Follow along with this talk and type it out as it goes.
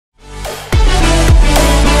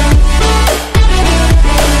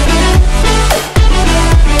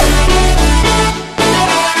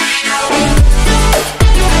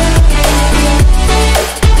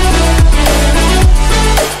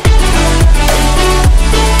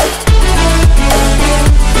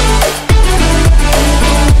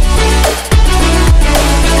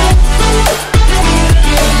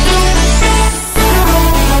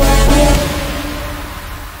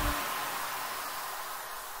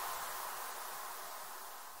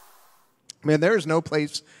Man, there is no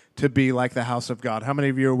place to be like the house of God. How many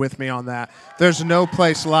of you are with me on that? There's no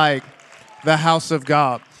place like the house of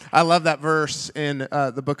God. I love that verse in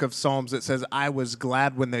the book of Psalms. It says, I was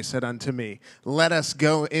glad when they said unto me, let us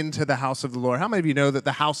go into the house of the Lord. How many of you know that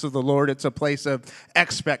the house of the Lord, it's a place of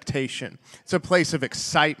expectation. It's a place of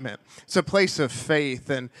excitement. It's a place of faith.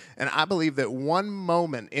 And I believe that one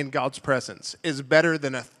moment in God's presence is better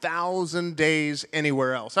than 1,000 days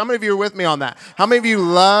anywhere else. How many of you are with me on that? How many of you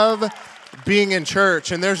love being in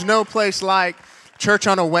church? And there's no place like church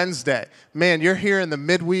on a Wednesday. Man, you're here in the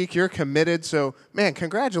midweek. You're committed. So, man,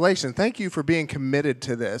 congratulations. Thank you for being committed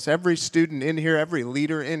to this. Every student in here, every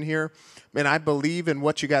leader in here, man, I believe in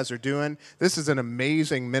what you guys are doing. This is an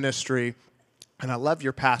amazing ministry. And I love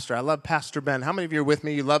your pastor. I love Pastor Ben. How many of you are with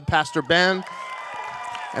me? You love Pastor Ben?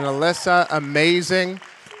 And Alyssa, amazing.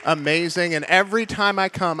 Amazing. And every time I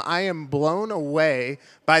come, I am blown away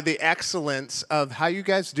by the excellence of how you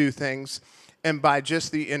guys do things and by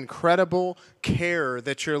just the incredible care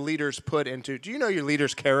that your leaders put into. Do you know your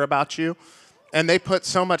leaders care about you? And they put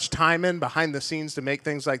so much time in behind the scenes to make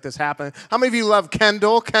things like this happen. How many of you love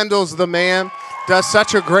Kendall? Kendall's the man. Does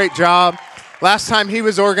such a great job. Last time he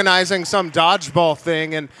was organizing some dodgeball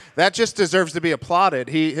thing, and that just deserves to be applauded.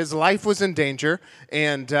 His life was in danger,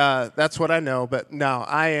 and that's what I know. But no,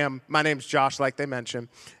 my name's Josh, like they mentioned,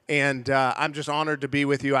 and I'm just honored to be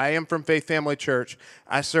with you. I am from Faith Family Church.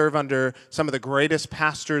 I serve under some of the greatest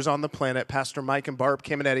pastors on the planet, Pastor Mike and Barb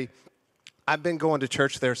Camenetti. I've been going to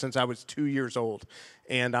church there since I was 2 years old,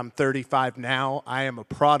 and I'm 35 now. I am a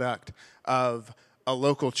product of a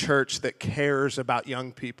local church that cares about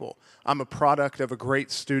young people. I'm a product of a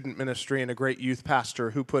great student ministry and a great youth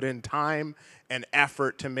pastor who put in time and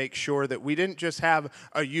effort to make sure that we didn't just have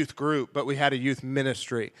a youth group, but we had a youth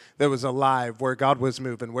ministry that was alive, where God was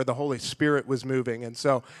moving, where the Holy Spirit was moving. And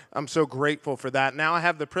so I'm so grateful for that. Now I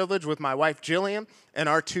have the privilege with my wife, Jillian, and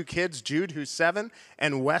our two kids, Jude, who's 7,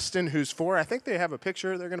 and Weston, who's 4. I think they have a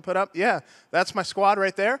picture they're going to put up. Yeah, that's my squad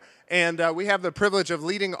right there. And we have the privilege of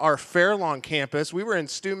leading our Fairlawn campus. We were in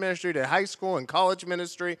student ministry to high school and college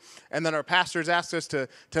ministry, and then our pastors asked us to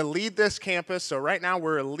lead this campus. So right now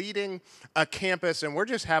we're leading a campus, and we're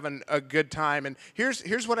just having a good time. And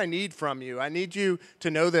here's what I need from you. I need you to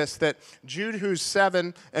know this, that Jude, who's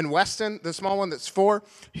 7, and Weston, the small one that's 4,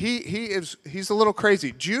 he's a little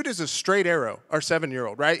crazy. Jude is a straight arrow, our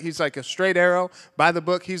 7-year-old, right? He's like a straight arrow. By the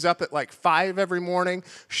book, he's up at like 5 every morning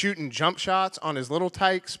shooting jump shots on his little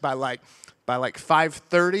tykes by like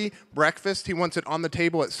 5:30. Breakfast, he wants it on the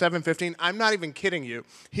table at 7:15. I'm not even kidding you.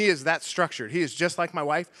 He is that structured. He is just like my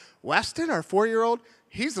wife. Weston, our 4-year-old,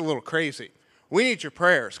 he's a little crazy. We need your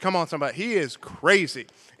prayers. Come on, somebody. He is crazy.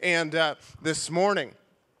 And this morning,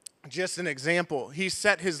 just an example, he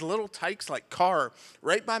set his little tykes like car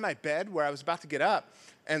right by my bed where I was about to get up.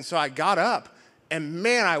 And so I got up. And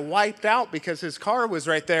man, I wiped out because his car was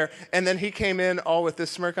right there. And then he came in all with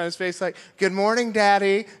this smirk on his face like, good morning,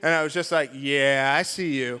 Daddy. And I was just like, yeah, I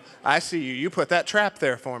see you. I see you. You put that trap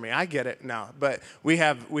there for me. I get it. No, but we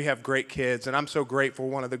have great kids. And I'm so grateful.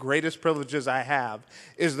 One of the greatest privileges I have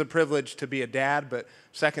is the privilege to be a dad. But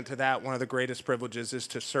second to that, one of the greatest privileges is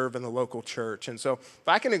to serve in the local church. And so if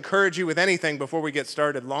I can encourage you with anything before we get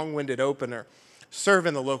started, long-winded opener, serve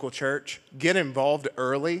in the local church. Get involved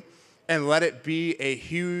early. And let it be a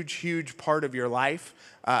huge, huge part of your life.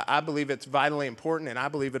 I believe it's vitally important, and I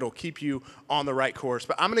believe it'll keep you on the right course.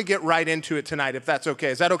 But I'm going to get right into it tonight, if that's okay.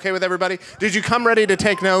 Is that okay with everybody? Did you come ready to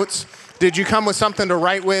take notes? Did you come with something to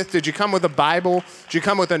write with? Did you come with a Bible? Did you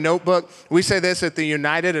come with a notebook? We say this at the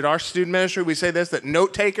United, at our student ministry. We say this, that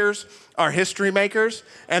note takers are history makers,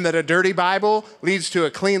 and that a dirty Bible leads to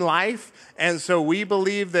a clean life. And so we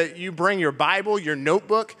believe that you bring your Bible, your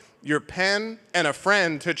notebook, your pen, and a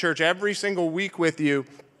friend to church every single week with you,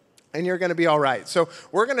 and you're going to be all right. So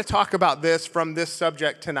we're going to talk about this from this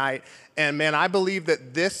subject tonight. And man, I believe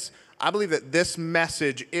that this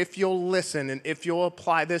message, if you'll listen and if you'll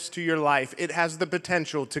apply this to your life, it has the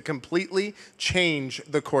potential to completely change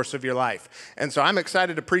the course of your life. And so I'm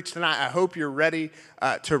excited to preach tonight. I hope you're ready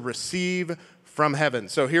to receive from heaven.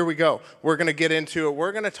 So here we go. We're going to get into it.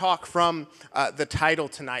 We're going to talk from the title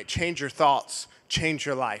tonight, Change Your Thoughts, Change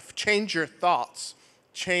Your Life. Change your thoughts,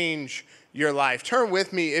 change your life. Turn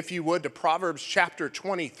with me, if you would, to Proverbs chapter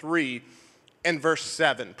 23 and verse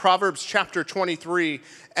 7. Proverbs chapter 23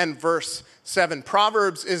 and verse 7.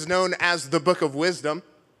 Proverbs is known as the book of wisdom.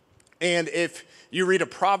 And if you read a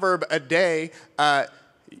proverb a day,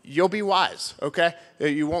 you'll be wise, okay?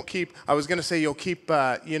 You won't keep, I was going to say you'll keep,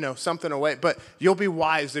 something away, but you'll be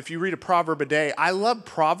wise if you read a proverb a day. I love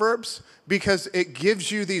Proverbs because it gives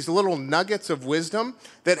you these little nuggets of wisdom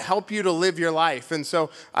that help you to live your life. And so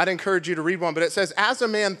I'd encourage you to read one, but it says, as a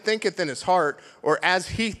man thinketh in his heart, or as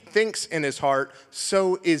he thinks in his heart,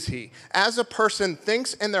 so is he. As a person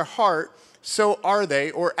thinks in their heart, so are they,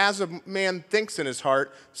 or as a man thinks in his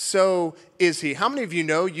heart, so is he. How many of you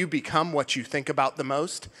know you become what you think about the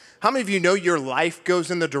most? How many of you know your life goes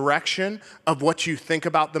in the direction of what you think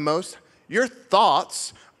about the most? Your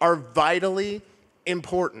thoughts are vitally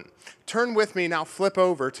important. Turn with me now, flip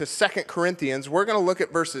over to 2 Corinthians. We're going to look at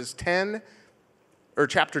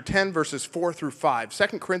chapter 10, verses 4 through 5.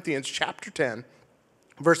 2 Corinthians chapter 10,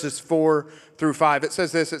 verses 4 through 5. It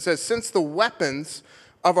says this, it says, since the weapons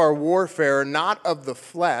of our warfare, not of the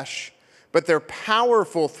flesh, but they're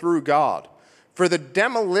powerful through God. For the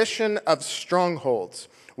demolition of strongholds,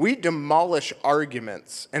 we demolish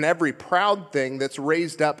arguments and every proud thing that's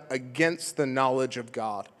raised up against the knowledge of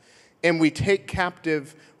God. And we take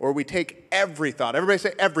captive, or we take every thought. Everybody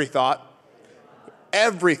say every thought.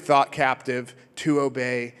 Every thought captive to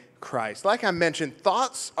obey Christ. Like I mentioned,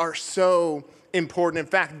 thoughts are so important. In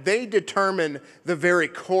fact, they determine the very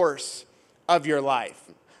course of your life.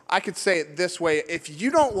 I could say it this way, if you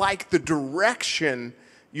don't like the direction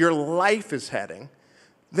your life is heading,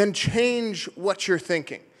 then change what you're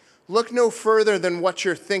thinking. Look no further than what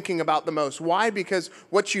you're thinking about the most. Why? Because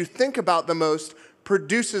what you think about the most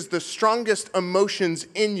produces the strongest emotions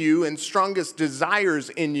in you and strongest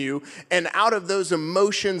desires in you. And out of those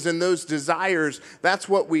emotions and those desires, that's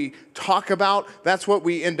what we talk about. That's what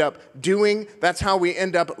we end up doing. That's how we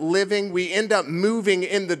end up living. We end up moving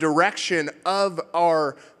in the direction of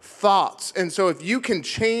our thoughts. And so if you can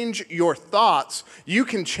change your thoughts, you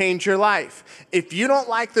can change your life. If you don't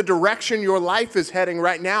like the direction your life is heading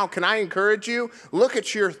right now, can I encourage you? Look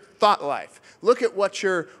at your thought life. Look at what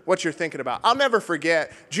you're thinking about. I'll never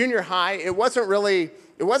forget junior high. It wasn't really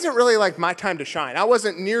like my time to shine. I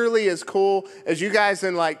wasn't nearly as cool as you guys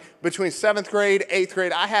in like between 7th grade, 8th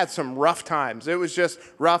grade. I had some rough times. It was just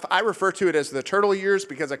rough. I refer to it as the turtle years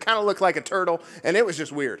because I kind of looked like a turtle, and it was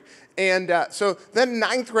just weird. And so then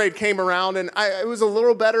 9th grade came around, and it was a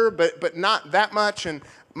little better, but not that much. And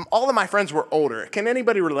all of my friends were older. Can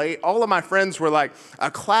anybody relate? All of my friends were like a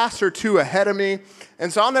class or two ahead of me.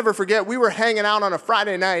 And so I'll never forget, we were hanging out on a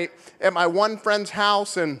Friday night at my one friend's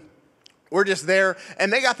house, and we're just there,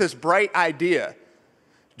 and they got this bright idea.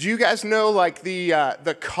 Do you guys know like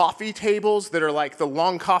the coffee tables that are like the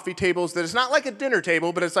long coffee tables that it's not like a dinner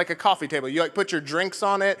table, but it's like a coffee table. You like put your drinks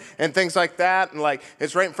on it and things like that, and like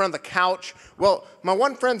it's right in front of the couch. Well, my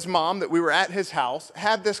one friend's mom that we were at his house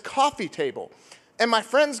had this coffee table. And my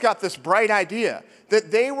friends got this bright idea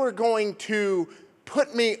that they were going to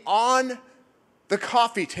put me on the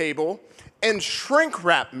coffee table and shrink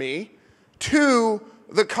wrap me to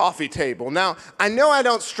the coffee table. Now, I know I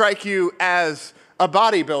don't strike you as a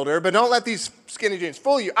bodybuilder, but don't let these skinny jeans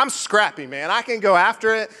fool you. I'm scrappy, man. I can go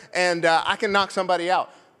after it, and I can knock somebody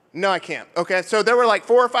out. No, I can't. Okay, so there were like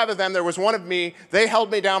 4 or 5 of them. There was one of me. They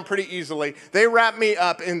held me down pretty easily. They wrapped me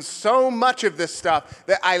up in so much of this stuff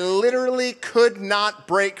that I literally could not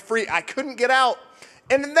break free. I couldn't get out.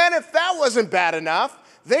 And then if that wasn't bad enough,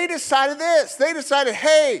 they decided this. They decided,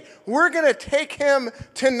 hey, we're going to take him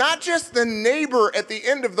to not just the neighbor at the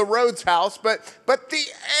end of the road's house, but the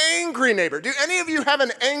angry neighbor. Do any of you have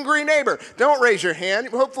an angry neighbor? Don't raise your hand.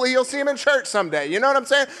 Hopefully you'll see him in church someday. You know what I'm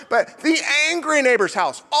saying? But the angry neighbor's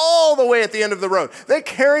house, all the way at the end of the road. They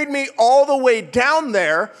carried me all the way down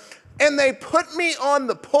there, and they put me on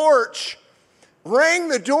the porch, rang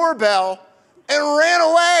the doorbell, and ran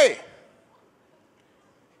away.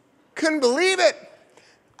 Couldn't believe it.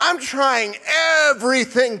 I'm trying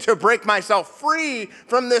everything to break myself free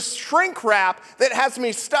from this shrink wrap that has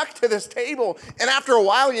me stuck to this table. And after a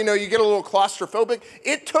while, you get a little claustrophobic.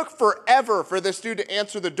 It took forever for this dude to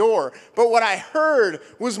answer the door. But what I heard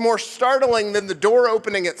was more startling than the door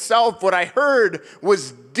opening itself. What I heard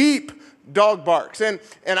was deep dog barks. And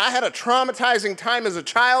I had a traumatizing time as a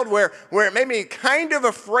child where it made me kind of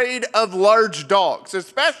afraid of large dogs,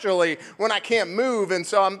 especially when I can't move. And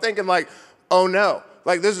so I'm thinking like, oh no.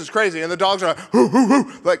 Like, this is crazy. And the dogs are like, hoo, hoo,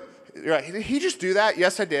 hoo. Like, you're like, did he just do that?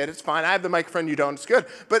 Yes, I did. It's fine. I have the microphone. You don't. It's good.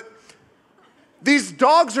 But these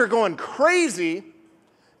dogs are going crazy.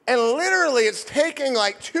 And literally, it's taking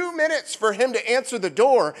like 2 minutes for him to answer the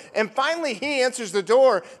door. And finally, he answers the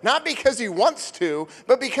door, not because he wants to,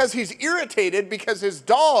 but because he's irritated because his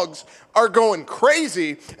dogs are going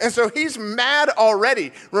crazy. And so he's mad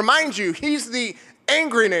already. Remind you, he's the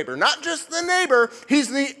angry neighbor, not just the neighbor, he's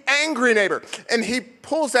the angry neighbor. And he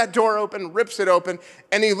pulls that door open, rips it open,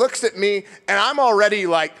 and he looks at me, and I'm already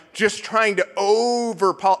like just trying to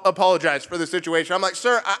apologize for the situation. I'm like,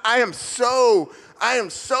 sir, I am so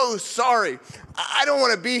sorry. I don't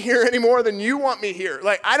want to be here any more than you want me here.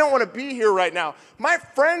 Like, I don't want to be here right now. My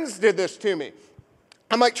friends did this to me.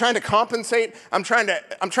 I'm like trying to compensate. I'm trying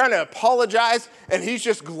to apologize, and he's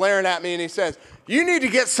just glaring at me, and he says, you need to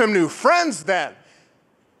get some new friends then.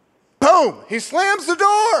 Boom, he slams the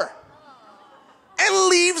door and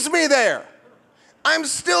leaves me there. I'm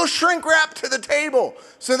still shrink wrapped to the table.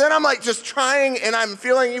 So then I'm like just trying, and I'm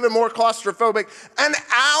feeling even more claustrophobic. An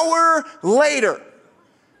hour later,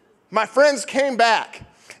 my friends came back,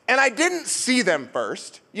 and I didn't see them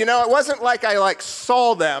first. You know, it wasn't like I like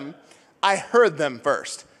saw them. I heard them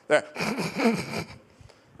first. It's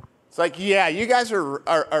like, yeah, you guys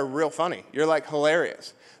are real funny. You're like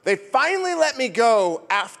hilarious. They finally let me go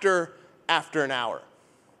after an hour.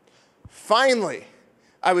 Finally,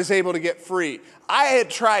 I was able to get free. I had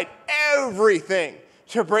tried everything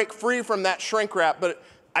to break free from that shrink wrap, but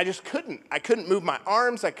I just couldn't. I couldn't move my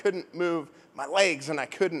arms. I couldn't move my legs, and I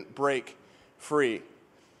couldn't break free.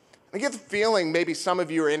 I get the feeling maybe some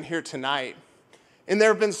of you are in here tonight, and there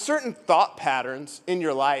have been certain thought patterns in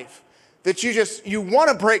your life that you want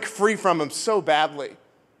to break free from them so badly,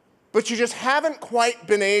 but you just haven't quite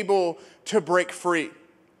been able to break free.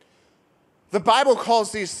 The Bible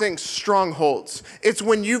calls these things strongholds. It's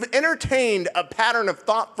when you've entertained a pattern of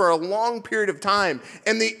thought for a long period of time,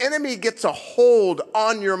 and the enemy gets a hold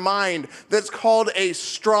on your mind that's called a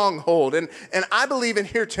stronghold. And I believe in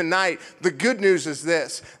here tonight, the good news is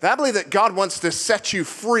this, that I believe that God wants to set you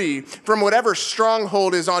free from whatever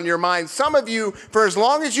stronghold is on your mind. Some of you, for as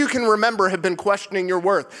long as you can remember, have been questioning your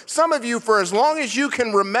worth. Some of you, for as long as you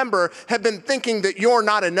can remember, have been thinking that you're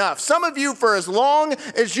not enough. Some of you, for as long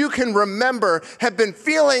as you can remember, have been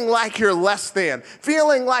feeling like you're less than,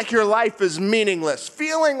 feeling like your life is meaningless,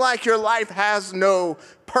 feeling like your life has no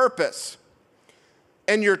purpose.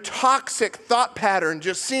 And your toxic thought pattern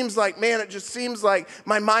just seems like, man, it just seems like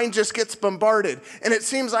my mind just gets bombarded. And it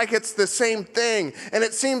seems like it's the same thing. And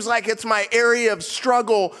it seems like it's my area of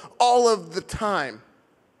struggle all of the time.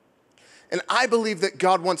 And I believe that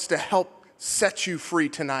God wants to help set you free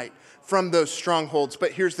tonight from those strongholds.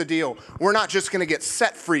 But here's the deal. We're not just going to get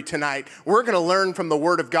set free tonight. We're going to learn from the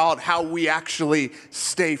Word of God how we actually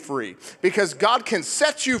stay free. Because God can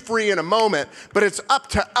set you free in a moment, but it's up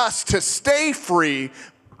to us to stay free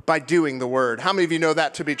by doing the Word. How many of you know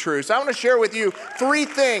that to be true? So I want to share with you three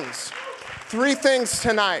things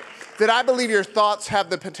tonight that I believe your thoughts have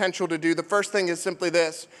the potential to do. The first thing is simply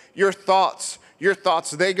this. Your thoughts,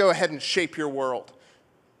 they go ahead and shape your world.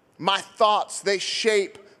 My thoughts, they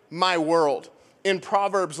shape my world. In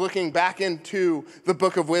Proverbs, looking back into the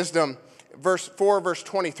book of wisdom, verse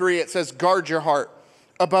 23, it says, guard your heart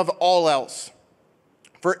above all else,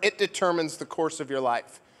 for it determines the course of your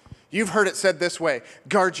life. You've heard it said this way,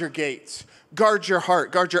 guard your gates, guard your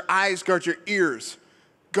heart, guard your eyes, guard your ears,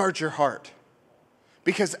 guard your heart.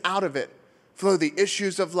 Because out of it flow the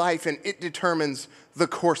issues of life, and it determines the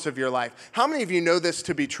course of your life. How many of you know this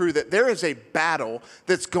to be true, that there is a battle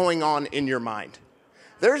that's going on in your mind?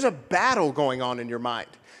 There's a battle going on in your mind.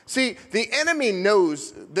 See, the enemy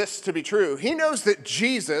knows this to be true. He knows that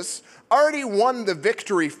Jesus already won the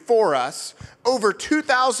victory for us over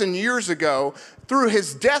 2,000 years ago through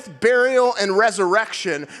his death, burial, and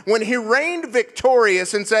resurrection, when he reigned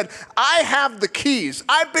victorious and said, I have the keys.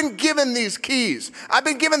 I've been given these keys. I've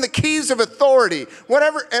been given the keys of authority.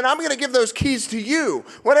 Whatever, and I'm going to give those keys to you.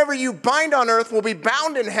 Whatever you bind on earth will be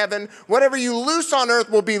bound in heaven. Whatever you loose on earth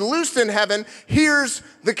will be loosed in heaven. Here's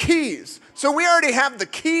the keys. So we already have the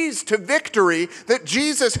keys to victory that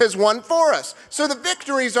Jesus has won for us. So the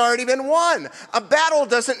victory's already been won. A battle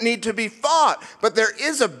doesn't need to be fought, but there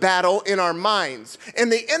is a battle in our minds.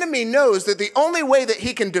 And the enemy knows that the only way that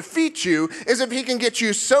he can defeat you is if he can get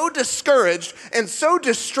you so discouraged and so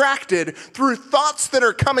distracted through thoughts that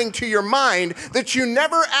are coming to your mind that you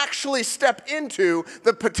never actually step into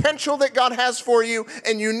the potential that God has for you,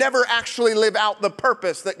 and you never actually live out the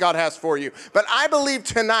purpose that God has for you. But I believe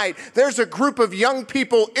tonight there's a group of young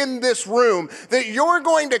people in this room that you're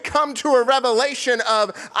going to come to a revelation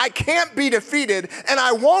of, I can't be defeated and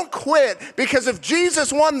I won't quit, because if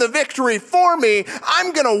Jesus won the victory for me,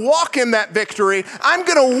 I'm going to walk in that victory. I'm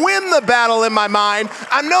going to win the battle in my mind.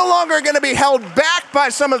 I'm no longer going to be held back by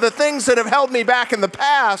some of the things that have held me back in the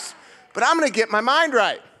past, but I'm going to get my mind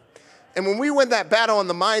right. And when we win that battle in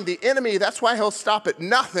the mind, the enemy, that's why he'll stop at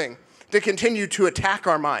nothing to continue to attack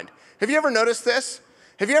our mind. Have you ever noticed this?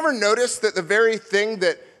 Have you ever noticed that the very thing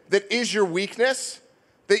that is your weakness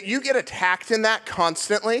that you get attacked in that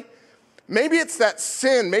constantly? Maybe it's that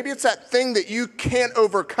sin. Maybe it's that thing that you can't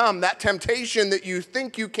overcome, that temptation that you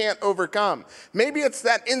think you can't overcome. Maybe it's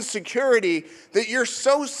that insecurity that you're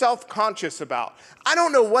so self-conscious about. I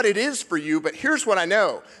don't know what it is for you, but here's what I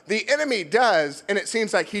know. The enemy does, and it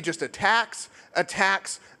seems like he just attacks.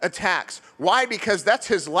 Why? Because that's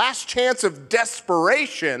his last chance of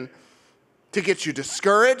desperation to get you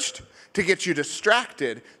discouraged, to get you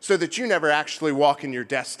distracted, so that you never actually walk in your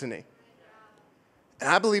destiny. And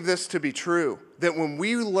I believe this to be true, that when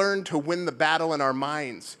we learn to win the battle in our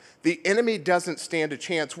minds, the enemy doesn't stand a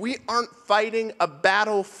chance. We aren't fighting a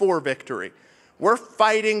battle for victory. We're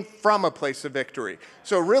fighting from a place of victory.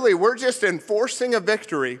 So really, we're just enforcing a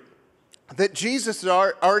victory that Jesus has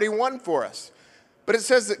already won for us. But it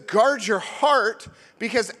says that guard your heart,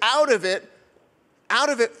 because out of it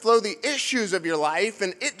flow the issues of your life,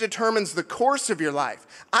 and it determines the course of your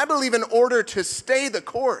life. I believe in order to stay the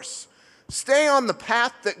course, stay on the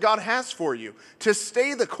path that God has for you, to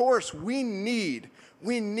stay the course, we need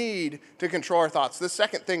to control our thoughts. The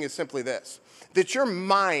second thing is simply this, that your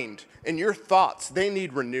mind and your thoughts, they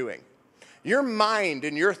need renewing. Your mind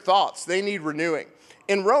and your thoughts, they need renewing.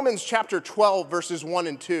 In Romans chapter 12, verses 1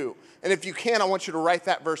 and 2, and if you can, I want you to write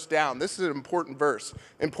that verse down. This is an important verse,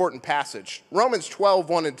 important passage. Romans 12,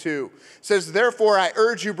 1 and 2 says, therefore I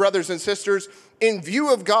urge you, brothers and sisters, in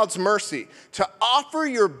view of God's mercy, to offer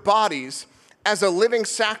your bodies as a living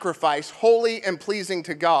sacrifice, holy and pleasing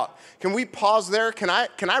to God. Can we pause there? Can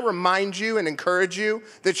I remind you and encourage you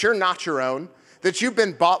that you're not your own, that you've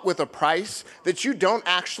been bought with a price, that you don't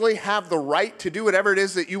actually have the right to do whatever it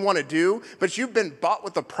is that you want to do, but you've been bought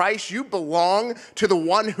with a price. You belong to the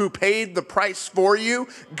one who paid the price for you.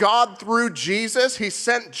 God, through Jesus, he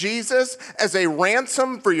sent Jesus as a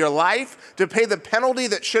ransom for your life to pay the penalty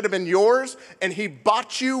that should have been yours, and he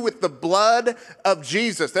bought you with the blood of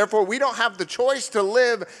Jesus. Therefore, we don't have the choice to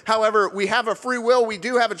live however we have a free will. We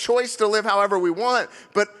do have a choice to live however we want,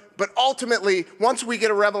 but ultimately, once we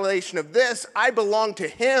get a revelation of this, I belong to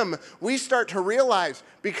him, we start to realize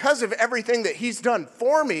because of everything that he's done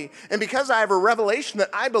for me, and because I have a revelation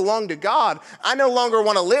that I belong to God, I no longer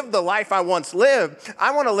want to live the life I once lived.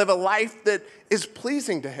 I want to live a life that is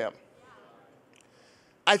pleasing to him.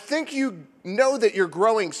 I think you know that you're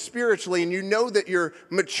growing spiritually and you know that you're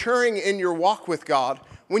maturing in your walk with God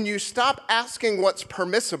when you stop asking what's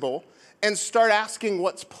permissible and start asking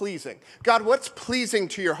what's pleasing. God, what's pleasing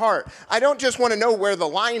to your heart? I don't just want to know where the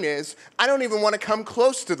line is. I don't even want to come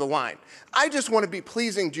close to the line. I just want to be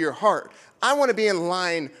pleasing to your heart. I want to be in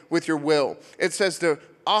line with your will. It says to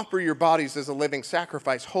offer your bodies as a living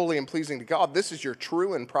sacrifice, holy and pleasing to God. This is your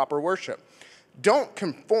true and proper worship. Don't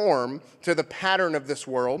conform to the pattern of this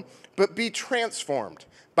world, but be transformed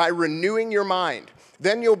by renewing your mind.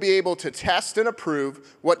 Then you'll be able to test and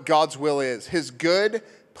approve what God's will is, his good,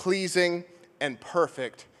 pleasing, and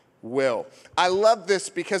perfect will. I love this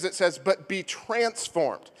because it says, but be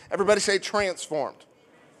transformed. Everybody say transformed.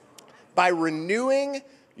 By renewing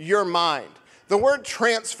your mind. The word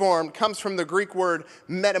transformed comes from the Greek word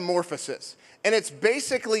metamorphosis. And it's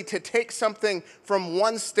basically to take something from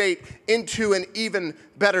one state into an even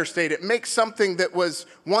better state. It makes something that was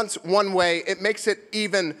once one way, it makes it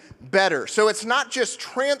even better. So it's not just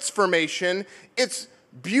transformation, it's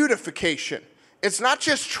beautification. It's not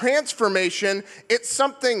just transformation, it's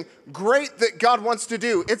something great that God wants to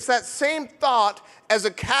do. It's that same thought as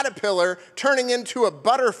a caterpillar turning into a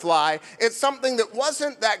butterfly. It's something that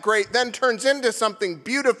wasn't that great, then turns into something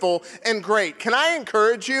beautiful and great. Can I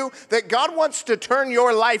encourage you that God wants to turn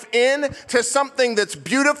your life into something that's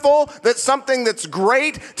beautiful, that's something that's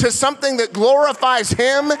great, to something that glorifies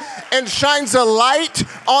him and shines a light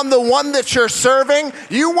on the one that you're serving?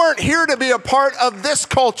 You weren't here to be a part of this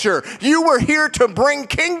culture. You were here to bring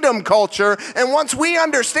kingdom culture. And once we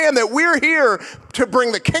understand that we're here to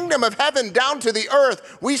bring the kingdom of heaven down to the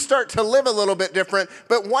earth, we start to live a little bit different.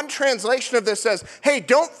 But one translation of this says, hey,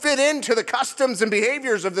 don't fit into the customs and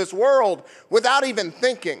behaviors of this world without even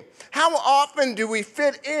thinking. How often do we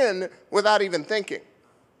fit in without even thinking?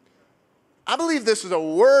 I believe this is a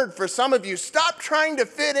word for some of you. Stop trying to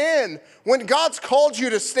fit in when God's called you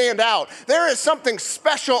to stand out. There is something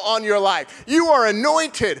special on your life. You are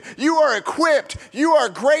anointed. You are equipped. You are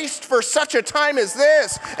graced for such a time as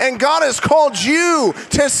this. And God has called you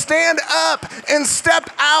to stand up and step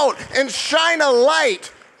out and shine a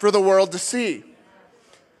light for the world to see.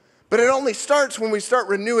 But it only starts when we start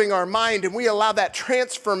renewing our mind and we allow that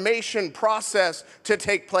transformation process to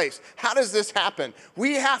take place. How does this happen?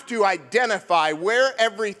 We have to identify where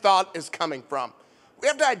every thought is coming from. We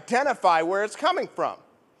have to identify where it's coming from.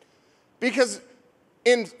 Because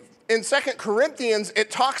in in 2 Corinthians, it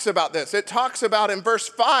talks about this. It talks about in verse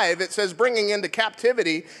 5, it says bringing into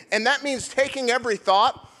captivity, and that means taking every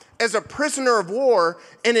thought as a prisoner of war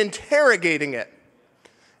and interrogating it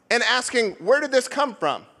and asking, where did this come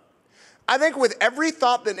from? I think with every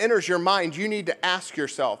thought that enters your mind, you need to ask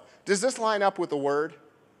yourself, does this line up with the word?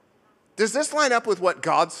 Does this line up with what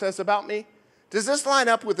God says about me? Does this line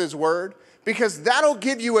up with his word? Because that'll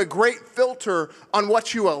give you a great filter on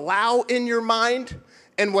what you allow in your mind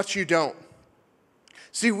and what you don't.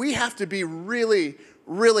 See, we have to be really,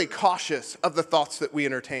 really cautious of the thoughts that we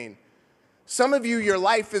entertain. Some of you, your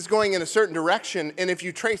life is going in a certain direction, and if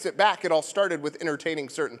you trace it back, it all started with entertaining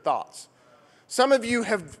certain thoughts. Some of you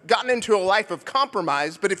have gotten into a life of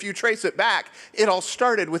compromise, but if you trace it back, it all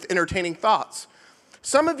started with entertaining thoughts.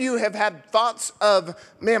 Some of you have had thoughts of,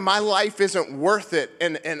 man, my life isn't worth it,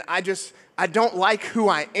 and I don't like who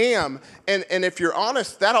I am. And if you're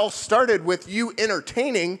honest, that all started with you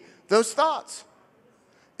entertaining those thoughts.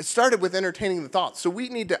 It started with entertaining the thoughts. So we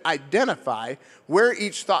need to identify where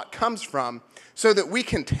each thought comes from so that we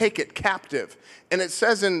can take it captive. And it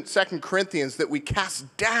says in 2 Corinthians that we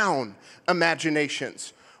cast down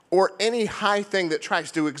imaginations or any high thing that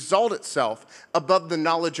tries to exalt itself above the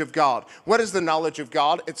knowledge of God. What is the knowledge of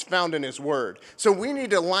God? It's found in his word. So we need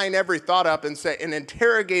to line every thought up and say, and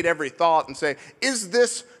interrogate every thought and say, is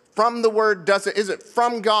this from the word? Is it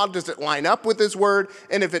from God? Does it line up with his word?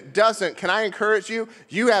 And if it doesn't, can I encourage you?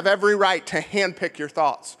 You have every right to handpick your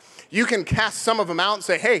thoughts. You can cast some of them out and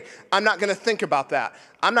say, hey, I'm not going to think about that.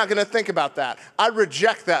 I'm not going to think about that. I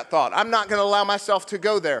reject that thought. I'm not going to allow myself to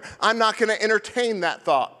go there. I'm not going to entertain that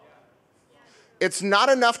thought. It's not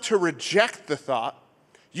enough to reject the thought.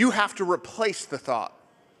 You have to replace the thought.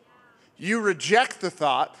 You reject the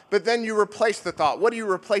thought, but then you replace the thought. What do you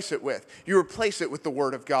replace it with? You replace it with the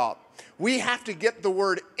word of God. We have to get the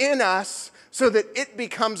word in us so that it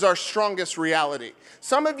becomes our strongest reality.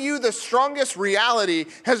 Some of you, the strongest reality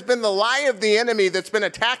has been the lie of the enemy that's been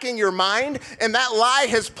attacking your mind, and that lie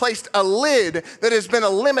has placed a lid that has been a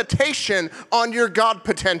limitation on your God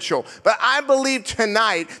potential. But I believe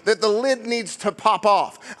tonight that the lid needs to pop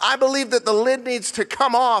off. I believe that the lid needs to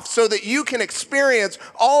come off so that you can experience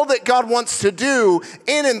all that God wants to do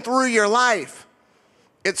in and through your life.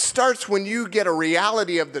 It starts when you get a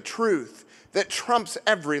reality of the truth that trumps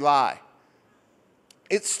every lie.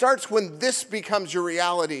 It starts when this becomes your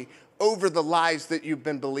reality over the lies that you've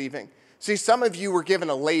been believing. See, some of you were given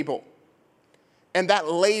a label, and that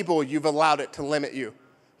label, you've allowed it to limit you.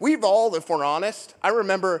 We've all, if we're honest, I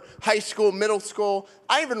remember high school, middle school,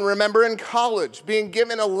 I even remember in college being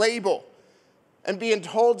given a label and being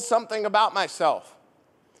told something about myself.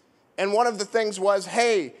 And one of the things was,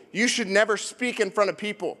 hey, you should never speak in front of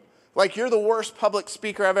people. Like, you're the worst public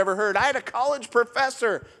speaker I've ever heard. I had a college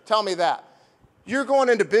professor tell me that. You're going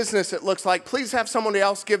into business, it looks like. Please have somebody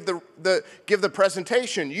else give the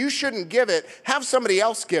presentation. You shouldn't give it. Have somebody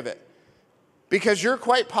else give it. Because you're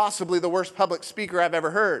quite possibly the worst public speaker I've ever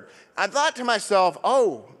heard. I thought to myself,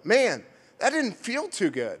 oh, man, that didn't feel too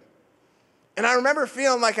good. And I remember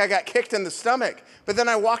feeling like I got kicked in the stomach. But then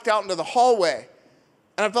I walked out into the hallway,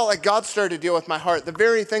 and I felt like God started to deal with my heart. The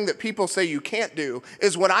very thing that people say you can't do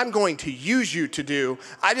is what I'm going to use you to do.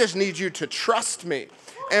 I just need you to trust me.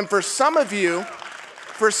 And for some of you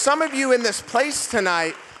in this place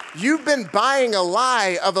tonight, you've been buying a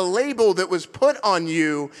lie of a label that was put on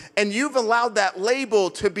you, and you've allowed that label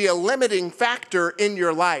to be a limiting factor in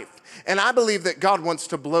your life. And I believe that God wants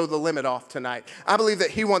to blow the limit off tonight. I believe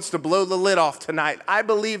that he wants to blow the lid off tonight. I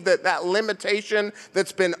believe that that limitation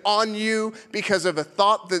that's been on you because of a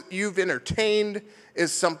thought that you've entertained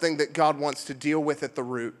is something that God wants to deal with at the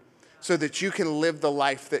root, so that you can live the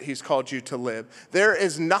life that he's called you to live. There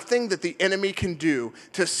is nothing that the enemy can do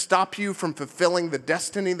to stop you from fulfilling the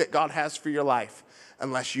destiny that God has for your life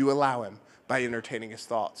unless you allow him by entertaining his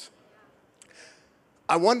thoughts.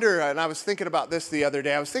 I wonder, and I was thinking about this the other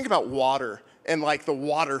day, I was thinking about water and like the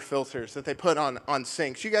water filters that they put on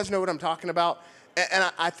sinks. You guys know what I'm talking about?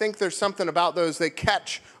 And I think there's something about those. They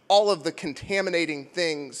catch all of the contaminating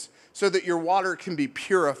things so that your water can be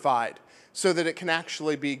purified, so that it can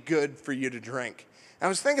actually be good for you to drink. And I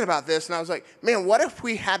was thinking about this, and I was like, man, what if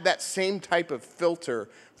we had that same type of filter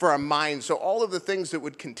for our mind? So all of the things that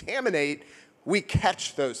would contaminate, we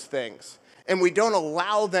catch those things, and we don't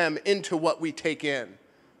allow them into what we take in.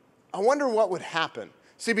 I wonder what would happen.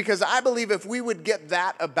 See, because I believe if we would get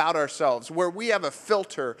that about ourselves, where we have a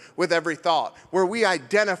filter with every thought, where we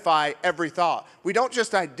identify every thought. We don't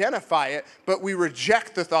just identify it, but we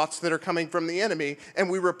reject the thoughts that are coming from the enemy, and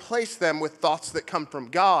we replace them with thoughts that come from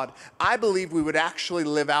God. I believe we would actually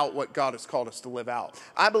live out what God has called us to live out.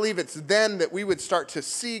 I believe it's then that we would start to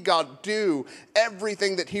see God do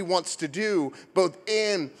everything that he wants to do, both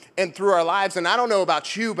in and through our lives. And I don't know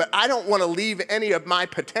about you, but I don't want to leave any of my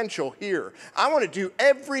potential here. I want to do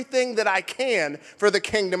everything that I can for the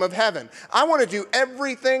kingdom of heaven. I want to do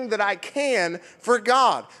everything that I can for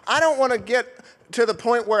God. I don't want to get to the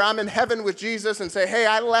point where I'm in heaven with Jesus and say, hey,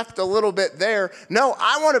 I left a little bit there. No,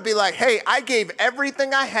 I want to be like, hey, I gave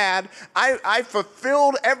everything I had. I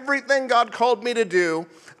fulfilled everything God called me to do.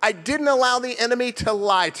 I didn't allow the enemy to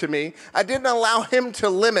lie to me. I didn't allow him to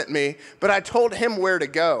limit me, but I told him where to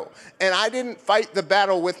go. And I didn't fight the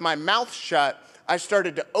battle with my mouth shut. I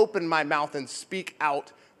started to open my mouth and speak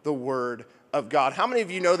out the word of God. How many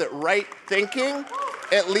of you know that right thinking,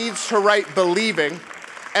 it leads to right believing,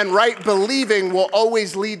 and right believing will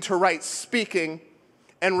always lead to right speaking,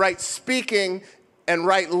 and right speaking and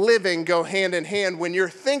right living go hand in hand. When you're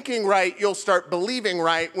thinking right, you'll start believing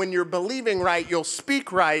right. When you're believing right, you'll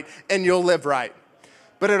speak right, and you'll live right.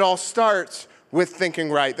 But it all starts with thinking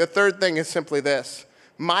right. The third thing is simply this: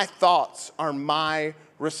 my thoughts are my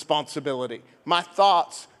responsibility. My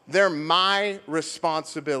thoughts, they're my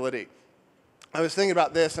responsibility. I was thinking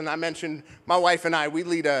about this, and I mentioned my wife and I, we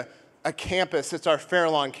lead a campus. It's our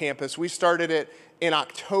Fairlawn campus. We started it in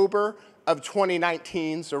October of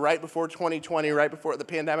 2019, so right before 2020, right before the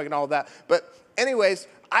pandemic and all of that. But anyways,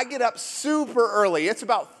 I get up super early. It's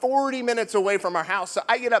about 40 minutes away from our house, so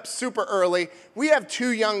I get up super early. We have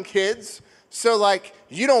 2 young kids, so like,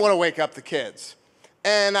 you don't want to wake up the kids.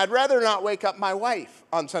 And I'd rather not wake up my wife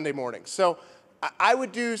on Sunday morning. So I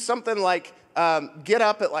would do something like get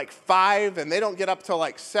up at like 5, and they don't get up till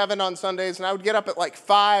like 7 on Sundays. And I would get up at like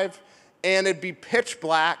 5, and it'd be pitch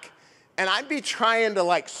black. And I'd be trying to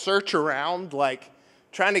like search around, like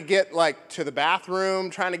trying to get like to the bathroom,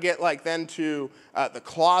 trying to get like then to the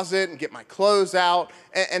closet and get my clothes out.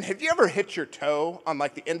 And have you ever hit your toe on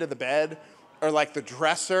like the end of the bed? Or like the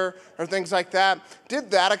dresser, or things like that.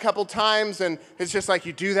 Did that a couple times, and it's just like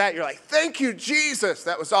you do that, you're like, thank you, Jesus,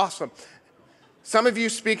 that was awesome. Some of you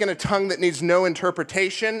speak in a tongue that needs no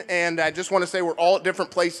interpretation, and I just want to say we're all at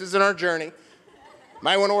different places in our journey.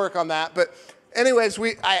 Might want to work on that, but anyways,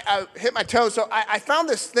 I hit my toe, so I found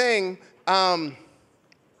this thing on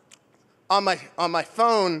my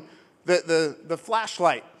phone, the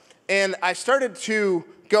flashlight, and I started to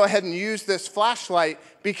go ahead and use this flashlight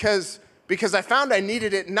because I found I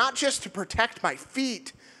needed it not just to protect my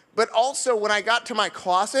feet, but also when I got to my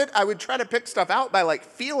closet, I would try to pick stuff out by like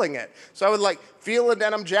feeling it. So I would like feel a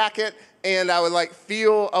denim jacket, and I would like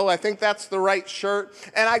feel, oh, I think that's the right shirt.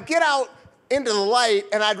 And I'd get out into the light,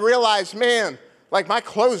 and I'd realize, man, like my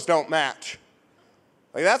clothes don't match.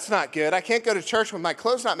 Like that's not good. I can't go to church with my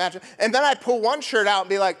clothes not matching. And then I'd pull one shirt out and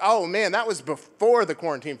be like, oh man, that was before the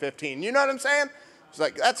quarantine 15. You know what I'm saying? It's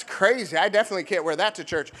like, that's crazy. I definitely can't wear that to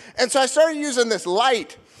church. And so I started using this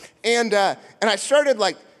light, and I started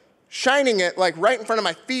like shining it like right in front of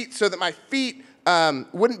my feet so that my feet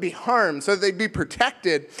wouldn't be harmed, so that they'd be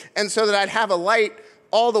protected, and so that I'd have a light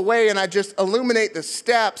all the way, and I'd just illuminate the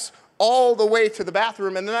steps all the way to the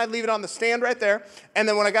bathroom, and then I'd leave it on the stand right there, and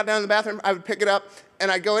then when I got down to the bathroom, I would pick it up, and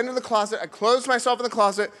I'd go into the closet, I'd close myself in the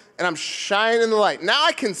closet, and I'm shining the light. Now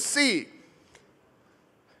I can see.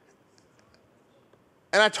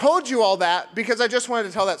 And I told you all that because I just wanted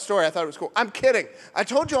to tell that story. I thought it was cool. I'm kidding. I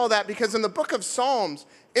told you all that because in the book of Psalms,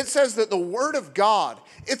 it says that the word of God,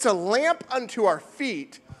 it's a lamp unto our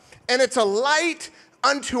feet, and it's a light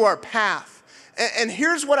unto our path. And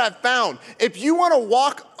here's what I've found. If you want to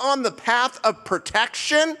walk on the path of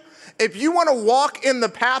protection, if you want to walk in the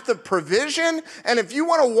path of provision, and if you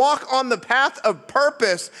want to walk on the path of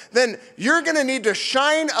purpose, then you're going to need to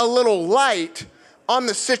shine a little light on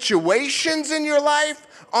the situations in your life,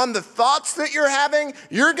 on the thoughts that you're having.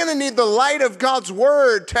 You're going to need the light of God's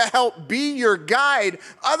word to help be your guide.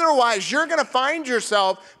 Otherwise, you're going to find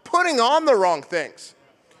yourself putting on the wrong things.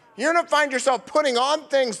 You're going to find yourself putting on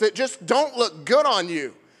things that just don't look good on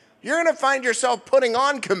you. You're going to find yourself putting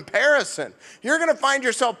on comparison. You're going to find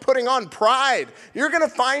yourself putting on pride. You're going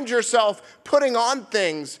to find yourself putting on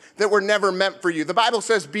things that were never meant for you. The Bible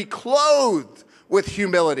says, be clothed with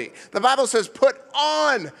humility. The Bible says, put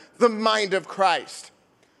on the mind of Christ.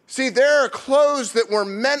 See, there are clothes that were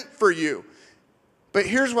meant for you. But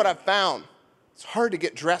here's what I've found. It's hard to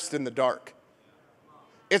get dressed in the dark.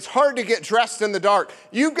 It's hard to get dressed in the dark.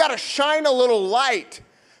 You've got to shine a little light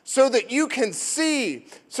so that you can see,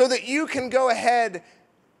 so that you can go ahead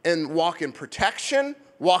and walk in protection,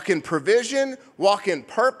 walk in provision, walk in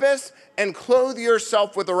purpose, and clothe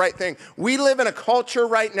yourself with the right thing. We live in a culture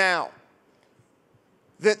right now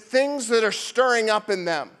that things that are stirring up in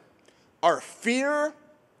them are fear,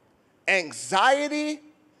 anxiety,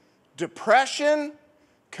 depression,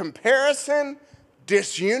 comparison,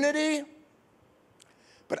 disunity.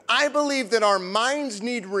 But I believe that our minds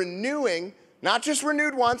need renewing, not just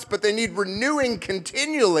renewed once, but they need renewing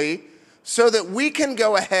continually so that we can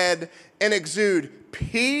go ahead and exude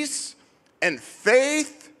peace and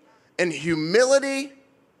faith and humility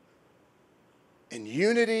and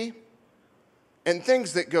unity and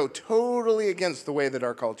things that go totally against the way that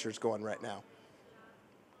our culture is going right now.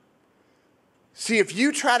 See, if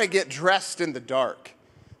you try to get dressed in the dark,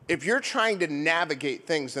 if you're trying to navigate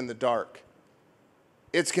things in the dark,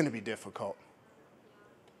 it's going to be difficult.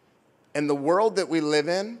 And the world that we live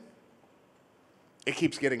in, it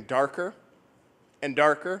keeps getting darker and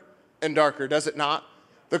darker and darker, does it not?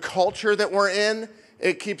 The culture that we're in,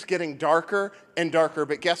 it keeps getting darker and darker.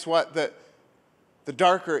 But guess what? The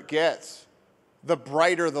darker it gets, the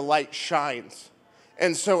brighter the light shines.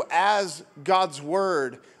 And so as God's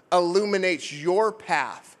word illuminates your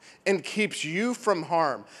path and keeps you from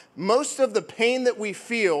harm, most of the pain that we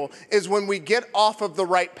feel is when we get off of the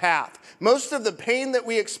right path. Most of the pain that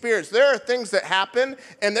we experience, there are things that happen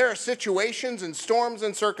and there are situations and storms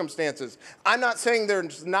and circumstances. I'm not saying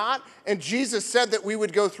there's not, and Jesus said that we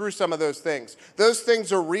would go through some of those things. Those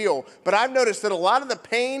things are real, but I've noticed that a lot of the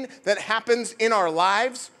pain that happens in our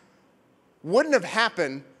lives wouldn't have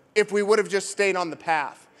happened if we would have just stayed on the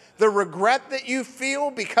path. The regret that you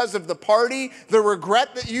feel because of the party, the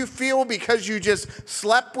regret that you feel because you just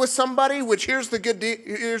slept with somebody, which here's the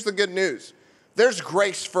good news. There's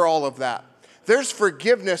grace for all of that. There's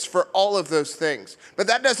forgiveness for all of those things. But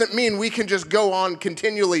that doesn't mean we can just go on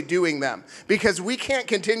continually doing them, because we can't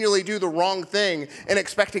continually do the wrong thing and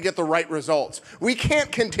expect to get the right results. We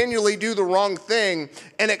can't continually do the wrong thing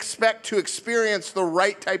and expect to experience the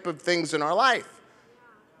right type of things in our life.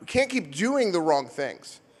 We can't keep doing the wrong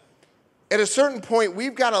things. At a certain point,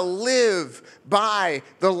 we've got to live by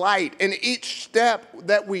the light. And each step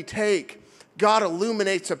that we take, God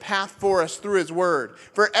illuminates a path for us through his word.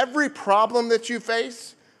 For every problem that you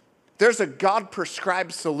face, there's a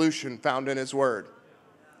God-prescribed solution found in his word.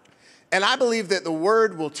 And I believe that the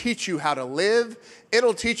word will teach you how to live.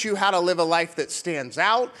 It'll teach you how to live a life that stands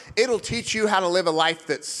out. It'll teach you how to live a life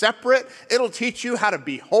that's separate. It'll teach you how to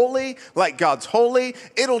be holy like God's holy.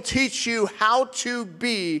 It'll teach you how to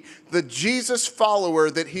be the Jesus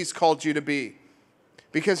follower that he's called you to be.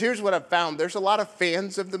 Because here's what I've found. There's a lot of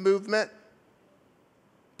fans of the movement,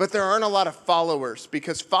 but there aren't a lot of followers,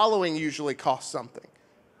 because following usually costs something.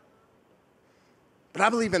 But I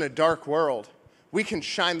believe in a dark world, we can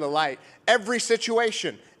shine the light. Every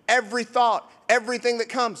situation, every thought, everything that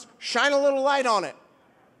comes, shine a little light on it.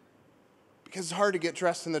 Because it's hard to get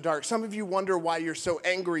dressed in the dark. Some of you wonder why you're so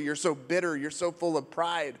angry, you're so bitter, you're so full of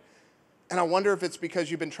pride. And I wonder if it's because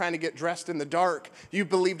you've been trying to get dressed in the dark. You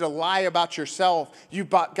believed a lie about yourself. You've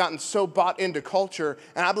gotten so bought into culture.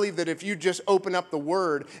 And I believe that if you just open up the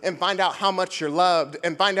word and find out how much you're loved,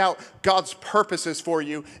 and find out God's purposes for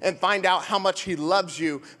you, and find out how much he loves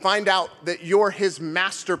you, find out that you're his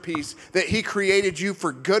masterpiece, that he created you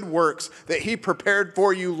for good works, that he prepared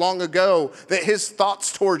for you long ago, that his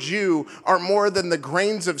thoughts towards you are more than the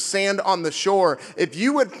grains of sand on the shore. If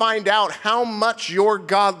you would find out how much your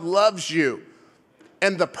God loves you,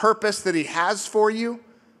 and the purpose that he has for you,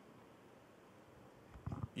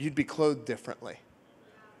 you'd be clothed differently.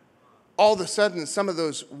 All of a sudden, some of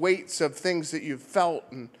those weights of things that you've felt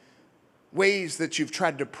and ways that you've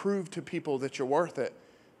tried to prove to people that you're worth it,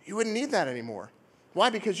 you wouldn't need that anymore.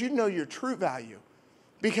 Why? Because you know your true value.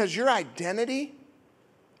 Because your identity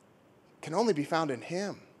can only be found in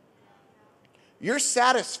him. Your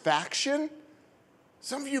satisfaction,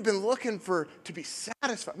 some of you have been looking to be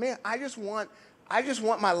satisfied. Man, I just want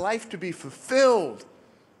my life to be fulfilled.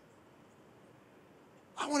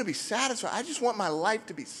 I want to be satisfied. I just want my life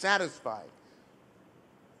to be satisfied.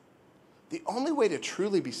 The only way to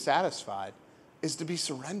truly be satisfied is to be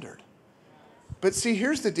surrendered. But see,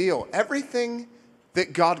 here's the deal. Everything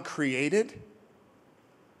that God created,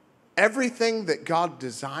 everything that God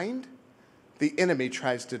designed, the enemy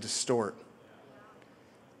tries to distort.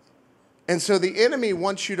 And so the enemy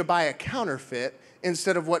wants you to buy a counterfeit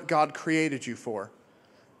instead of what God created you for.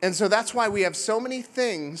 And so that's why we have so many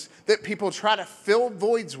things that people try to fill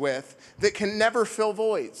voids with that can never fill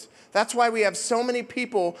voids. That's why we have so many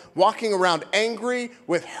people walking around angry,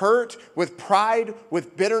 with hurt, with pride,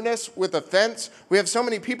 with bitterness, with offense. We have so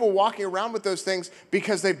many people walking around with those things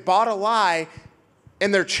because they bought a lie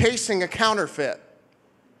and they're chasing a counterfeit.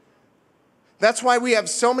 That's why we have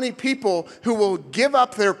so many people who will give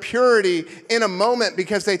up their purity in a moment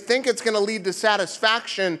because they think it's going to lead to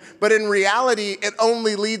satisfaction, but in reality, it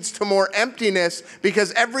only leads to more emptiness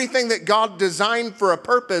because everything that God designed for a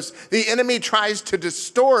purpose, the enemy tries to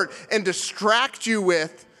distort and distract you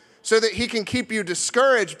with so that he can keep you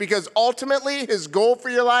discouraged, because ultimately his goal for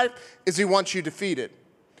your life is he wants you defeated.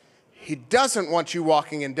 He doesn't want you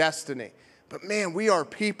walking in destiny. But man, we are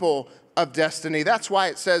people of destiny. That's why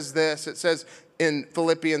it says this. It says in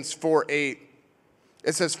Philippians 4:8,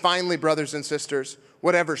 it says, finally, brothers and sisters,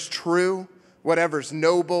 whatever's true, whatever's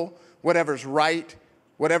noble, whatever's right,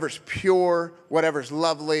 whatever's pure, whatever's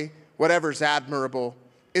lovely, whatever's admirable,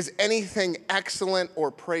 is anything excellent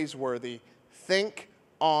or praiseworthy, think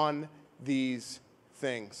on these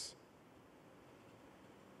things.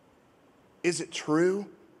 Is it true?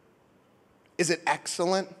 Is it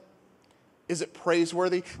excellent? Is it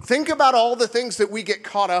praiseworthy? Think about all the things that we get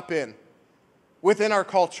caught up in within our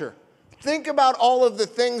culture. Think about all of the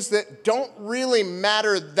things that don't really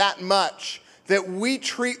matter that much, that we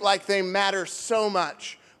treat like they matter so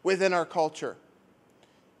much within our culture.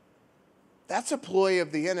 That's a ploy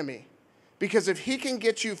of the enemy. Because if he can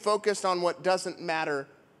get you focused on what doesn't matter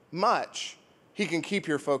much, he can keep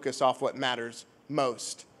your focus off what matters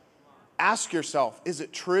most. Ask yourself, is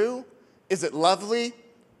it true? Is it lovely?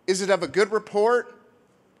 Is it of a good report?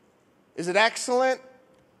 Is it excellent?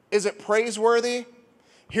 Is it praiseworthy?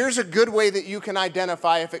 Here's a good way that you can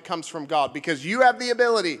identify if it comes from God, because you have the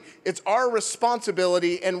ability. It's our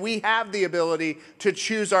responsibility, and we have the ability to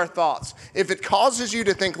choose our thoughts. If it causes you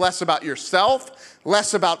to think less about yourself,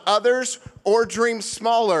 less about others, or dream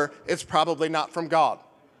smaller, it's probably not from God.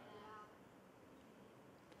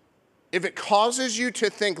 If it causes you to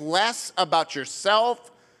think less about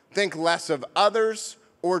yourself, think less of others,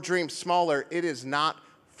 or dream smaller, it is not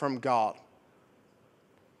from God.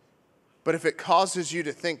 But if it causes you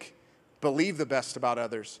to believe the best about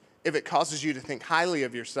others, if it causes you to think highly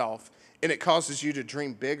of yourself, and it causes you to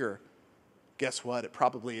dream bigger, guess what? It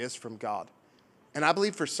probably is from God. And I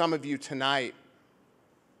believe for some of you tonight,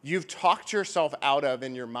 you've talked yourself out of,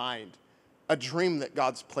 in your mind, a dream that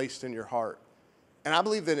God's placed in your heart. And I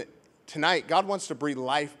believe that tonight, God wants to breathe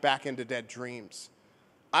life back into dead dreams.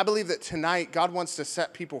 I believe that tonight, God wants to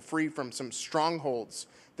set people free from some strongholds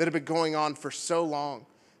that have been going on for so long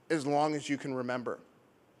as you can remember.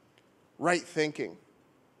 Right thinking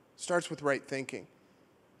starts with right thinking,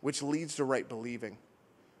 which leads to right believing,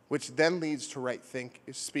 which then leads to right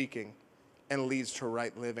speaking, and leads to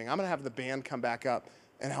right living. I'm going to have the band come back up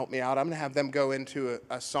and help me out. I'm going to have them go into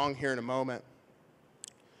a song here in a moment.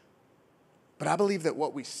 But I believe that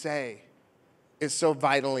what we say is so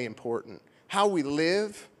vitally important. How we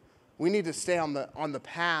live, we need to stay on the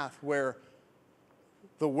path where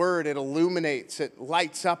the word, it illuminates, it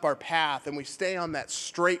lights up our path, and we stay on that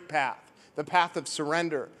straight path, the path of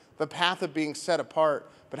surrender, the path of being set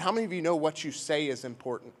apart. But how many of you know what you say is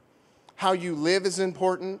important? How you live is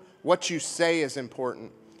important, what you say is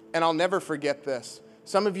important. And I'll never forget this.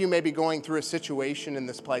 Some of you may be going through a situation in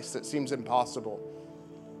this place that seems impossible.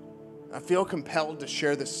 I feel compelled to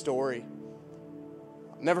share this story.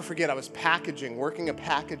 I'll never forget, I was working a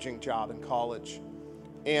packaging job in college.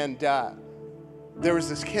 And there was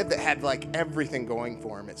this kid that had like everything going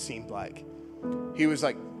for him, it seemed like. He was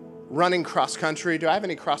like running cross country. Do I have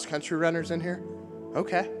any cross country runners in here?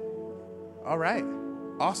 Okay. All right.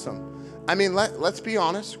 Awesome. I mean, let's be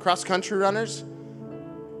honest. Cross country runners,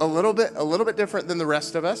 a little bit different than the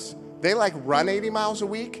rest of us. They like run 80 miles a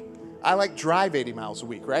week. I like drive 80 miles a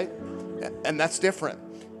week, right? And that's different.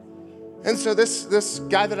 And so this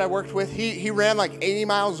guy that I worked with, he ran like 80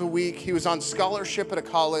 miles a week. He was on scholarship at a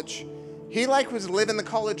college. He like was living the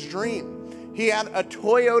college dream. He had a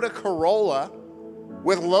Toyota Corolla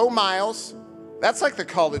with low miles. That's like the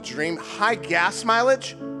college dream. High gas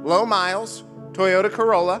mileage, low miles, Toyota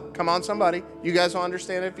Corolla. Come on, somebody. You guys will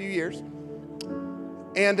understand in a few years.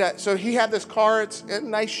 And so he had this car. It's in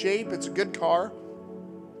nice shape. It's a good car.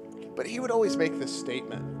 But he would always make this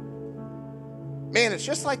statement. Man, it's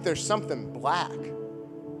just like there's something black.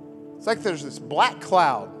 It's like there's this black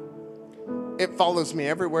cloud. It follows me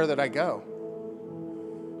everywhere that I go.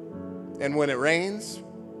 And when it rains,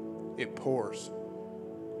 it pours.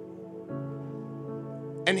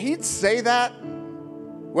 And he'd say that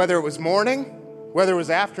whether it was morning, whether it was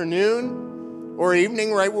afternoon, or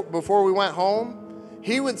evening right before we went home.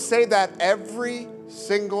 He would say that every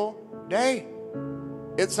single day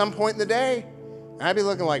at some point in the day. And I'd be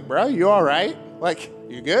looking like, bro, you all right? Like,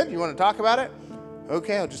 you good? You want to talk about it?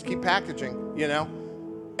 Okay, I'll just keep packaging, you know?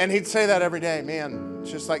 And he'd say that every day. Man,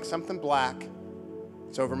 it's just like something black.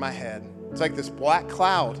 It's over my head. It's like this black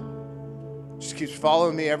cloud. It just keeps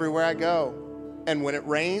following me everywhere I go. And when it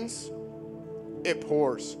rains, it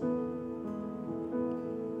pours.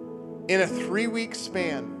 In a 3-week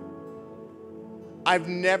span, I've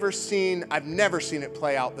never seen it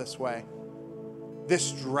play out this way,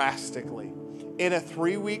 this drastically. In a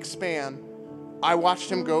 3-week span, I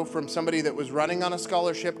watched him go from somebody that was running on a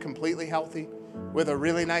scholarship, completely healthy, with a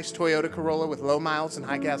really nice Toyota Corolla with low miles and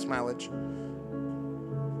high gas mileage,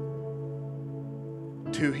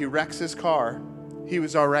 to he wrecks his car. He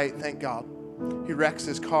was all right, thank God. He wrecks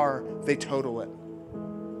his car, they total it.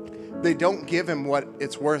 They don't give him what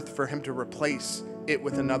it's worth for him to replace it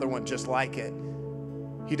with another one just like it.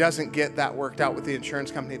 He doesn't get that worked out with the insurance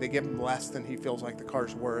company. They give him less than he feels like the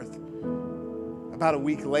car's worth. About a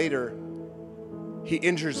week later, he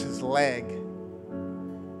injures his leg,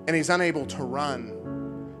 and he's unable to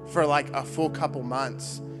run for like a full couple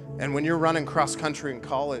months. And when you're running cross country in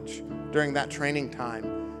college during that training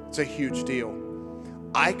time, it's a huge deal.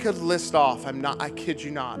 I could list off, I kid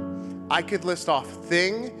you not, I could list off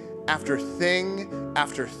thing after thing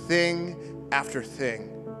after thing after thing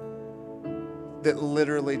that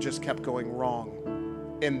literally just kept going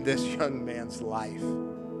wrong in this young man's life.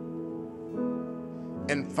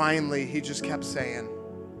 And finally, he just kept saying,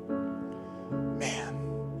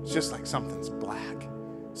 man, it's just like something's black.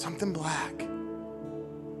 Something black.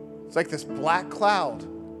 It's like this black cloud.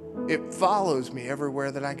 It follows me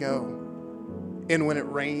everywhere that I go. And when it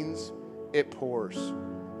rains, it pours.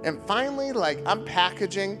 And finally, like, I'm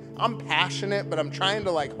packaging. I'm passionate, but I'm trying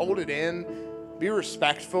to, like, hold it in, be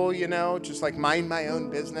respectful, you know, just, like, mind my own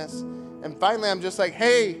business. And finally, I'm just like,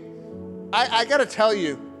 hey, I got to tell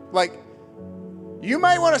you, like, you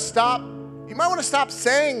might want to stop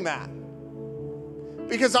saying that.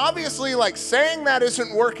 Because obviously, like, saying that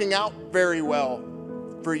isn't working out very well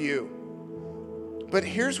for you. But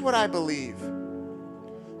here's what I believe.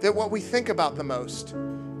 That what we think about the most,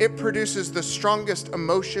 it produces the strongest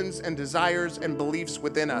emotions and desires and beliefs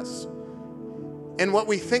within us. And what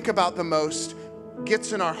we think about the most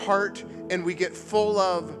gets in our heart, and we get full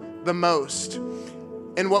of the most.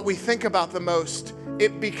 And what we think about the most,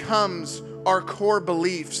 it becomes our core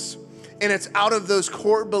beliefs. And it's out of those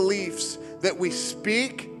core beliefs that we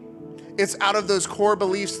speak. It's out of those core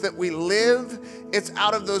beliefs that we live. It's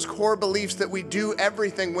out of those core beliefs that we do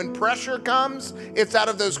everything. When pressure comes, it's out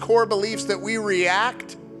of those core beliefs that we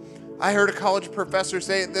react. I heard a college professor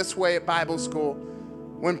say it this way at Bible school.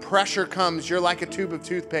 When pressure comes, you're like a tube of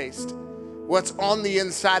toothpaste. What's on the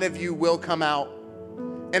inside of you will come out.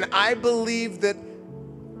 And I believe that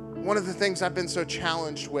one of the things I've been so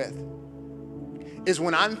challenged with is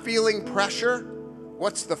when I'm feeling pressure,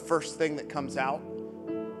 what's the first thing that comes out?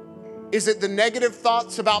 Is it the negative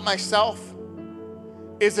thoughts about myself?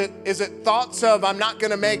 Is it thoughts of I'm not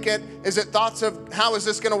going to make it? Is it thoughts of how is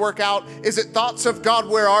this going to work out? Is it thoughts of God,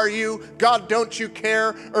 where are you? God, don't you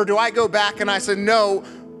care? Or do I go back and I say, no,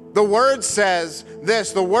 the word says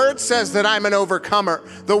this. The word says that I'm an overcomer.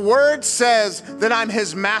 The word says that I'm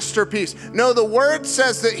his masterpiece. No, the word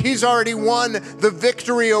says that he's already won the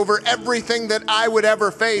victory over everything that I would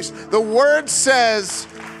ever face. The word says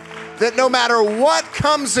that no matter what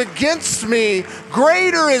comes against me,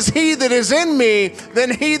 greater is he that is in me than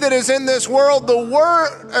he that is in this world. The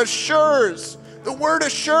word assures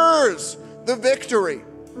the victory.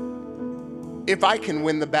 If I can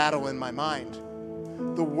win the battle in my mind,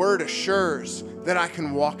 the word assures that I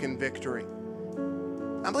can walk in victory.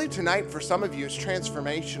 I believe tonight for some of you is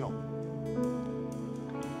transformational.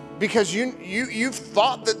 Because you've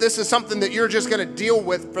thought that this is something that you're just going to deal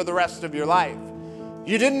with for the rest of your life.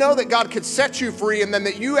 You didn't know that God could set you free and then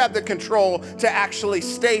that you have the control to actually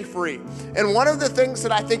stay free. And one of the things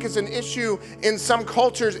that I think is an issue in some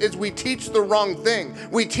cultures is we teach the wrong thing.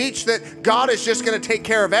 We teach that God is just going to take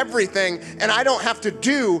care of everything and I don't have to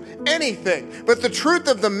do anything. But the truth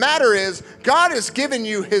of the matter is God has given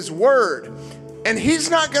you his word and he's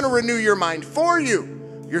not going to renew your mind for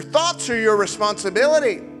you. Your thoughts are your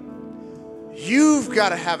responsibility. You've got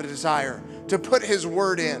to have a desire to put his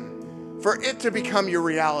word in, for it to become your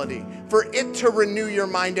reality, for it to renew your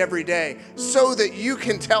mind every day, so that you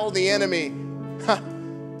can tell the enemy,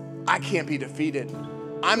 I can't be defeated.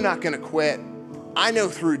 I'm not gonna quit. I know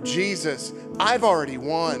through Jesus, I've already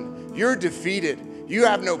won. You're defeated. You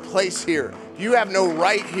have no place here. You have no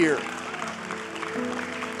right here.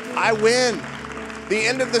 I win. The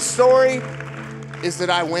end of the story is that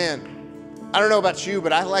I win. I don't know about you,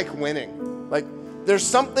 but I like winning. Like, there's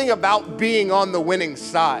something about being on the winning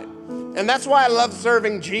side. And that's why I love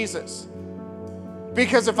serving Jesus.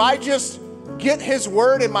 Because if I just get his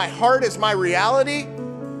word in my heart as my reality,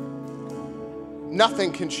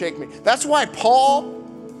 nothing can shake me. That's why Paul,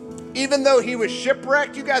 even though he was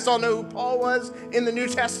shipwrecked, you guys all know who Paul was in the New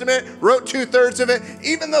Testament, wrote 2/3 of it.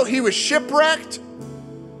 Even though he was shipwrecked,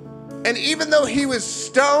 and even though he was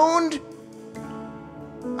stoned,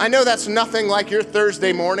 I know that's nothing like your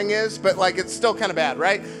Thursday morning is, but like it's still kind of bad,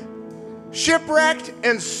 right? Shipwrecked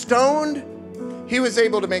and stoned, he was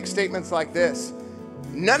able to make statements like this.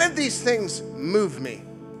 None of these things move me.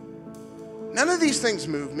 None of these things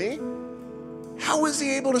move me. How was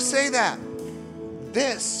he able to say that?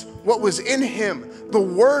 This, what was in him, the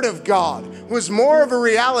Word of God, was more of a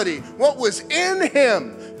reality. What was in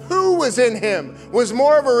him, who was in him, was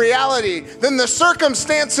more of a reality than the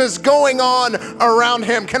circumstances going on around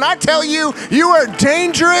him. Can I tell you, you are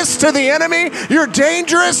dangerous to the enemy. You're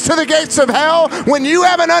dangerous to the gates of hell when you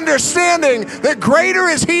have an understanding that greater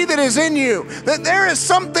is he that is in you, that there is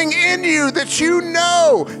something in you that you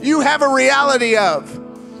know you have a reality of.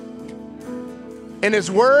 In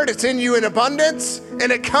his word, it's in you in abundance,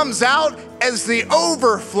 and it comes out as the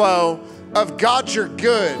overflow of God, you're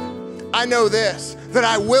good. I know this, that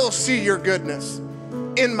I will see your goodness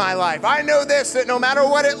in my life. I know this, that no matter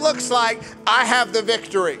what it looks like, I have the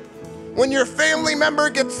victory. When your family member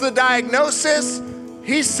gets the diagnosis,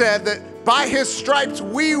 he said that by his stripes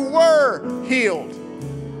we were healed.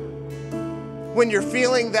 When you're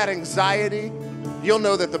feeling that anxiety, you'll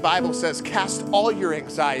know that the Bible says, cast all your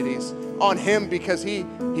anxieties on him because he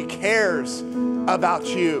cares about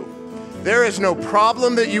you. There is no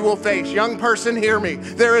problem that you will face. Young person, hear me.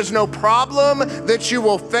 There is no problem that you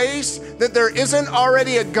will face that there isn't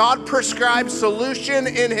already a God-prescribed solution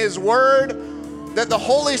in his word that the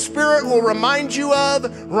Holy Spirit will remind you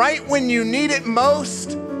of right when you need it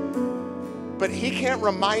most. But he can't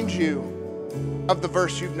remind you of the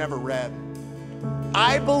verse you've never read.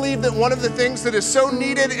 I believe that one of the things that is so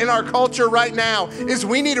needed in our culture right now is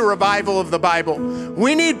we need a revival of the Bible.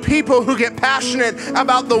 We need people who get passionate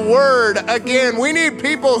about the Word again. We need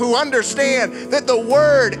people who understand that the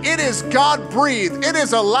Word, it is God-breathed. It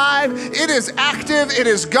is alive. It is active. It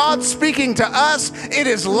is God speaking to us. It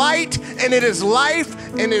is light and it is life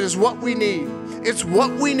and it is what we need. It's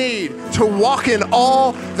what we need to walk in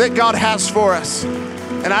all that God has for us.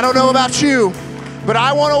 And I don't know about you, but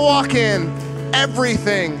I want to walk in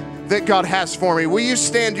everything that God has for me. Will you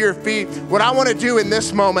stand to your feet? What I want to do in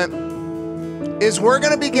this moment is we're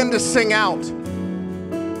going to begin to sing out.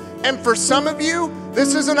 And for some of you,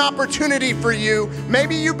 this is an opportunity for you.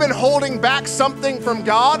 Maybe you've been holding back something from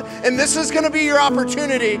God, and this is going to be your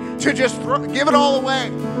opportunity to just give it all away,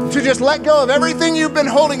 to just let go of everything you've been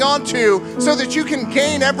holding on to so that you can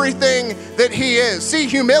gain everything that he is. See,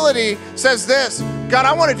 humility says this, God,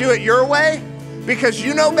 I want to do it your way, because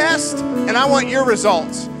you know best and I want your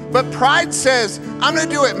results. But pride says, I'm going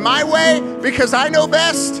to do it my way because I know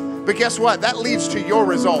best. But guess what? That leads to your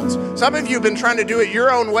results. Some of you have been trying to do it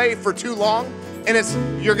your own way for too long, and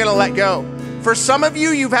you're going to let go. For some of you,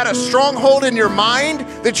 you've had a stronghold in your mind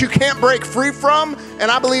that you can't break free from, and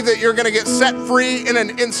I believe that you're going to get set free in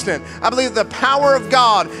an instant. I believe the power of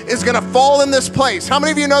God is going to fall in this place. How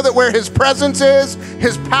many of you know that where his presence is,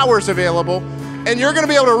 his power is available? And you're going to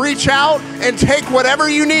be able to reach out and take whatever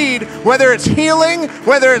you need, whether it's healing,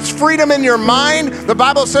 whether it's freedom in your mind. The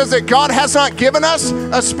Bible says that God has not given us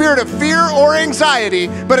a spirit of fear or anxiety,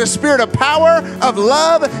 but a spirit of power, of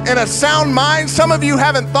love, and a sound mind. Some of you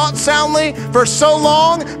haven't thought soundly for so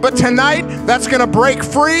long, but tonight that's going to break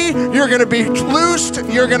free. You're going to be loosed.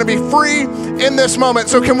 You're going to be free in this moment.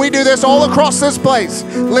 So can we do this all across this place?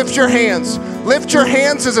 Lift your hands. Lift your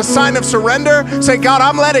hands as a sign of surrender. Say, God,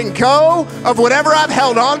 I'm letting go of whatever I've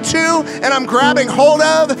held on to, and I'm grabbing hold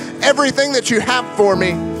of everything that you have for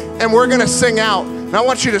me. And we're going to sing out. And I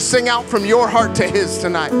want you to sing out from your heart to his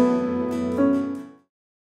tonight.